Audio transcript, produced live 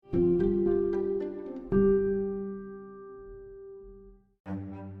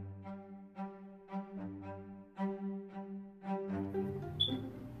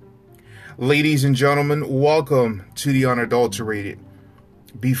Ladies and gentlemen, welcome to The Unadulterated.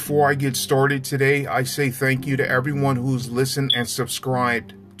 Before I get started today, I say thank you to everyone who's listened and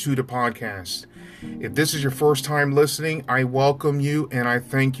subscribed to the podcast. If this is your first time listening, I welcome you and I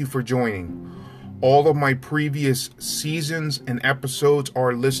thank you for joining. All of my previous seasons and episodes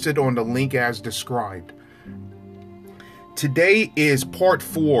are listed on the link as described. Today is part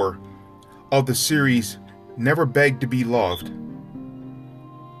 4 of the series, Never Beg to Be Loved.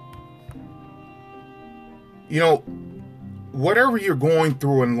 You know, whatever you're going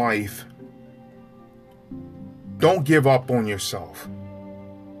through in life, don't give up on yourself.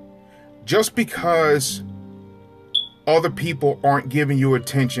 Just because other people aren't giving you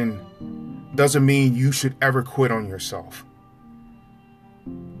attention doesn't mean you should ever quit on yourself.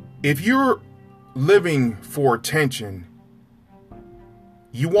 If you're living for attention,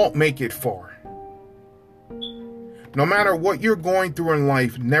 you won't make it far. No matter what you're going through in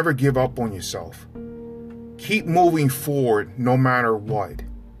life, never give up on yourself. Keep moving forward no matter what.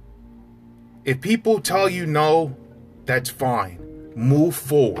 If people tell you no, that's fine. Move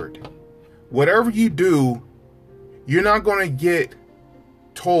forward. Whatever you do, you're not going to get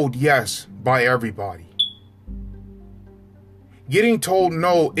told yes by everybody. Getting told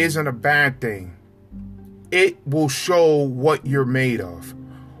no isn't a bad thing. It will show what you're made of.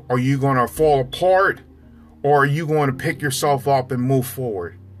 Are you going to fall apart, or are you going to pick yourself up and move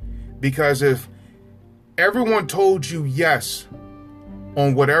forward? Because if everyone told you yes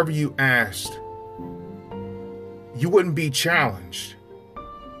on whatever you asked, you wouldn't be challenged.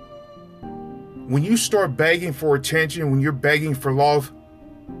 When you start begging for attention, when you're begging for love,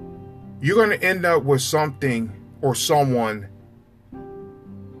 you're going to end up with something or someone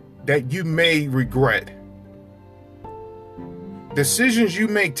that you may regret. Decisions you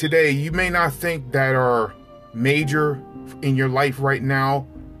make today, you may not think that are major in your life right now,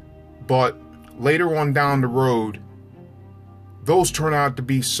 but later on down the road, those turn out to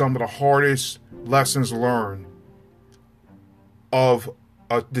be some of the hardest lessons learned of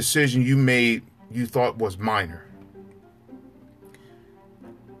a decision you made you thought was minor.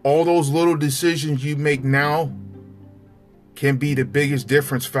 All those little decisions you make now can be the biggest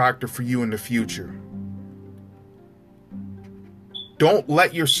difference factor for you in the future. Don't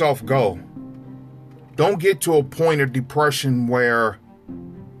let yourself go. Don't get to a point of depression where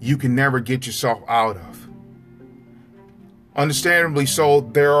you can never get yourself out of. Understandably so,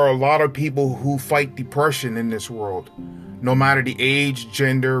 there are a lot of people who fight depression in this world, no matter the age,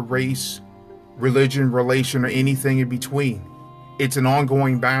 gender, race, religion, relation, or anything in between. It's an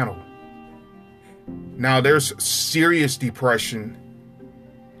ongoing battle. Now, there's serious depression,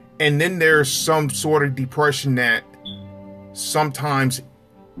 and then there's some sort of depression that sometimes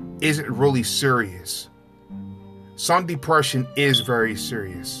isn't really serious. Some depression is very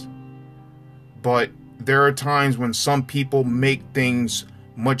serious, but there are times when some people make things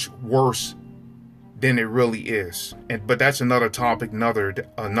much worse than it really is. But that's another topic, another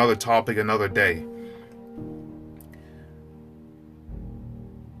day.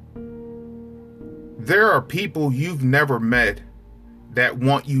 There are people you've never met that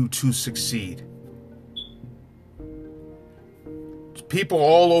want you to succeed. People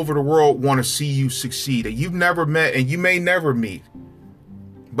all over the world want to see you succeed that you've never met and you may never meet.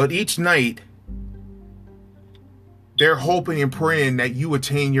 But each night, they're hoping and praying that you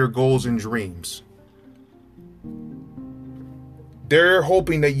attain your goals and dreams. They're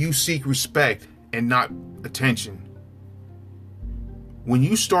hoping that you seek respect and not attention. When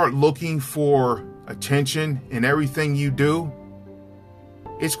you start looking for attention in everything you do,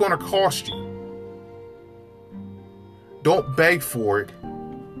 it's going to cost you. Don't beg for it.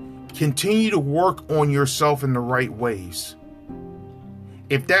 Continue to work on yourself in the right ways.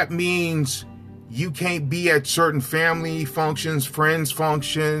 If that means you can't be at certain family functions, friends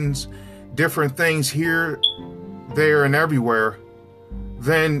functions, different things here, there, and everywhere,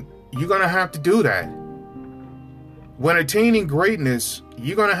 then you're going to have to do that. When attaining greatness,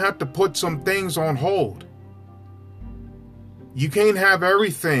 you're going to have to put some things on hold. You can't have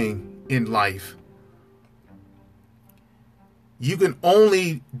everything in life. You can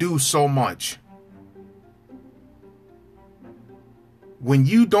only do so much. When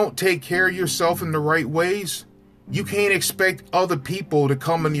you don't take care of yourself in the right ways, you can't expect other people to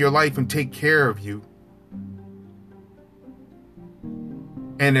come into your life and take care of you.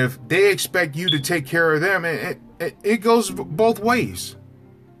 And if they expect you to take care of them, it goes both ways.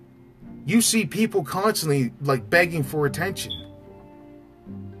 You see people constantly begging for attention.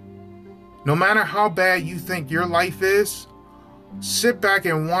 No matter how bad you think your life is, sit back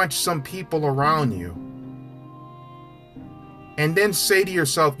and watch some people around you And then say to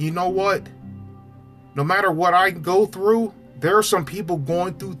yourself, you know what? No matter what I go through, there are some people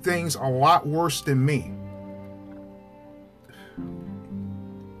going through things a lot worse than me.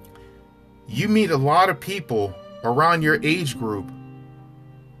 You meet a lot of people around your age group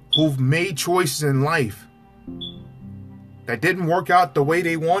who've made choices in life that didn't work out the way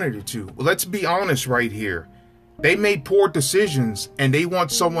they wanted it to. Well, let's be honest right here. They made poor decisions and they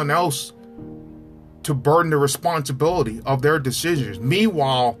want someone else to burden the responsibility of their decisions.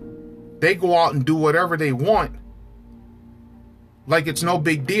 Meanwhile, they go out and do whatever they want like it's no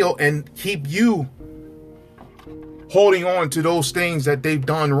big deal and keep you holding on to those things that they've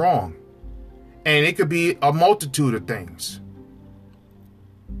done wrong. And it could be a multitude of things.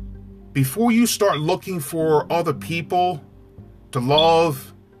 Before you start looking for other people to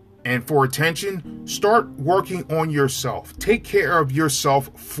love and for attention, start working on yourself. Take care of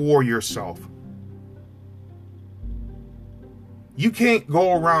yourself for yourself. You can't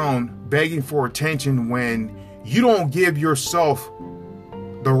go around begging for attention when you don't give yourself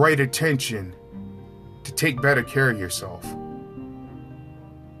the right attention to take better care of yourself.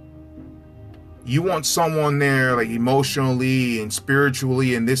 You want someone there like emotionally and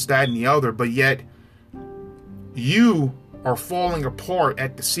spiritually and this, that, and the other, but yet you are falling apart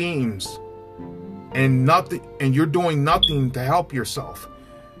at the seams and you're doing nothing to help yourself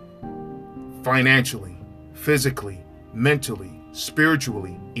financially, physically, mentally,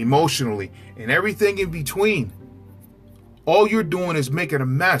 spiritually, emotionally, and everything in between. All you're doing is making a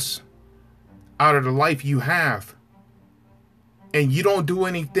mess out of the life you have, and you don't do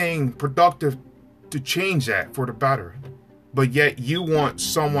anything productive to change that for the better. But yet you want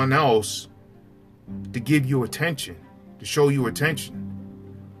someone else to give you attention, to show you attention.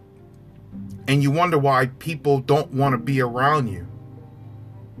 And you wonder why people don't want to be around you.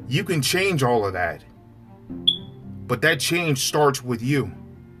 You can change all of that. But that change starts with you.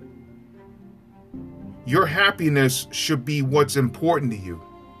 Your happiness should be what's important to you.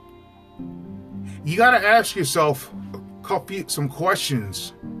 You got to ask yourself some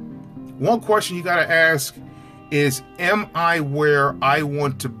questions. One question you got to ask is, am I where I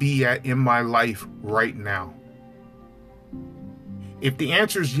want to be at in my life right now? If the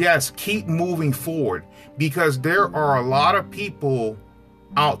answer is yes, keep moving forward, because there are a lot of people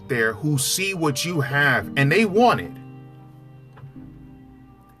out there who see what you have and they want it.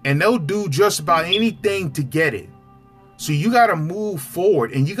 And they'll do just about anything to get it. So you got to move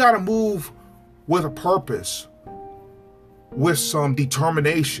forward, and you got to move with a purpose, with some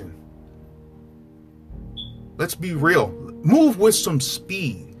determination. Let's be real. Move with some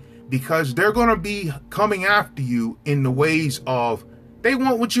speed, because they're going to be coming after you in the ways of they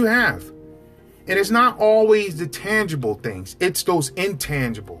want what you have. And it's not always the tangible things. It's those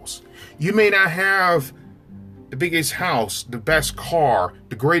intangibles. You may not have the biggest house, the best car,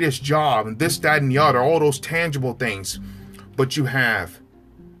 the greatest job, and this, that, and the other, all those tangible things. But you have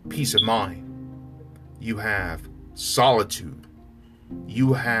peace of mind. You have solitude.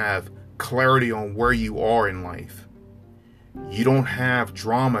 You have clarity on where you are in life. You don't have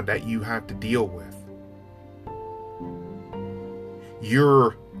drama that you have to deal with.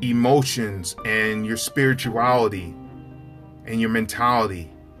 Your emotions and your spirituality and your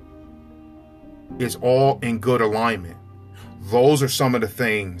mentality is all in good alignment. Those are some of the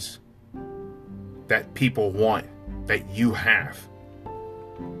things that people want, that you have.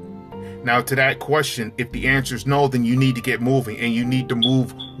 Now, to that question, if the answer is no, then you need to get moving, and you need to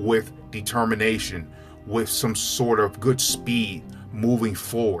move with determination, with some sort of good speed, moving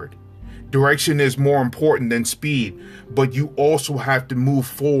forward. Direction is more important than speed, but you also have to move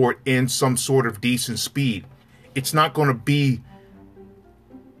forward in some sort of decent speed. It's not going to be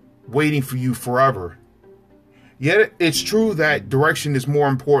waiting for you forever. Yet it's true that direction is more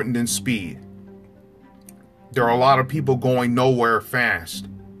important than speed. There are a lot of people going nowhere fast.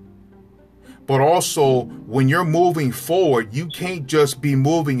 But also, when you're moving forward, you can't just be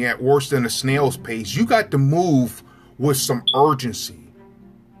moving at worse than a snail's pace. You got to move with some urgency.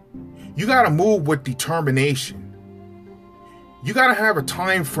 You got to move with determination. You got to have a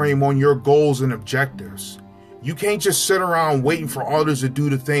time frame on your goals and objectives. You can't just sit around waiting for others to do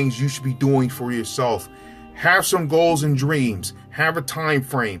the things you should be doing for yourself. Have some goals and dreams. Have a time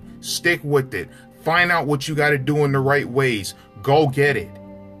frame. Stick with it. Find out what you got to do in the right ways. Go get it.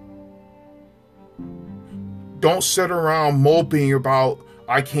 Don't sit around moping about,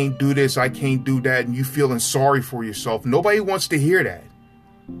 I can't do this, I can't do that, and you feeling sorry for yourself. Nobody wants to hear that.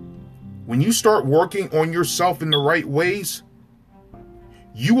 When you start working on yourself in the right ways,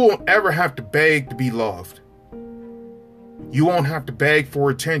 you won't ever have to beg to be loved. You won't have to beg for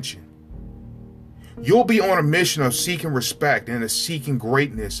attention. You'll be on a mission of seeking respect and of seeking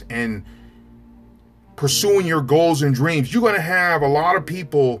greatness and pursuing your goals and dreams. You're going to have a lot of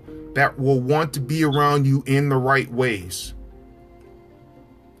people that will want to be around you in the right ways.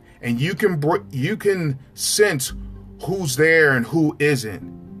 And you can sense who's there and who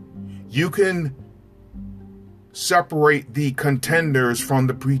isn't. You can separate the contenders from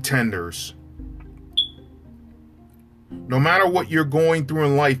the pretenders. No matter what you're going through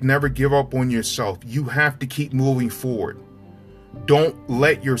in life, never give up on yourself. You have to keep moving forward. Don't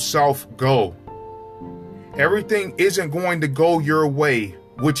let yourself go. Everything isn't going to go your way,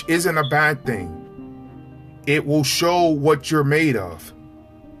 which isn't a bad thing. It will show what you're made of.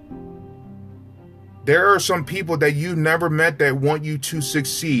 There are some people that you never met that want you to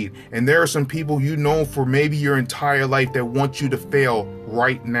succeed. And there are some people you know for maybe your entire life that want you to fail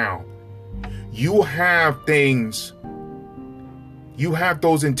right now. You have things, you have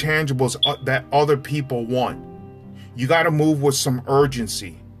those intangibles that other people want. You got to move with some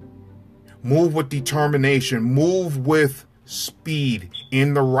urgency. Move with determination. Move with speed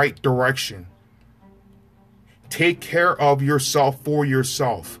in the right direction. Take care of yourself for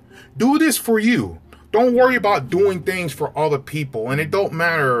yourself. Do this for you. Don't worry about doing things for other people. And it don't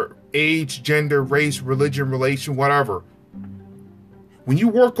matter age, gender, race, religion, relation, whatever. When you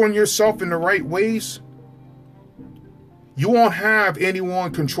work on yourself in the right ways, you won't have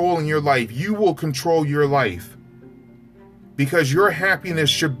anyone controlling your life. You will control your life. Because your happiness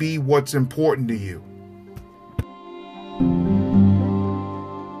should be what's important to you.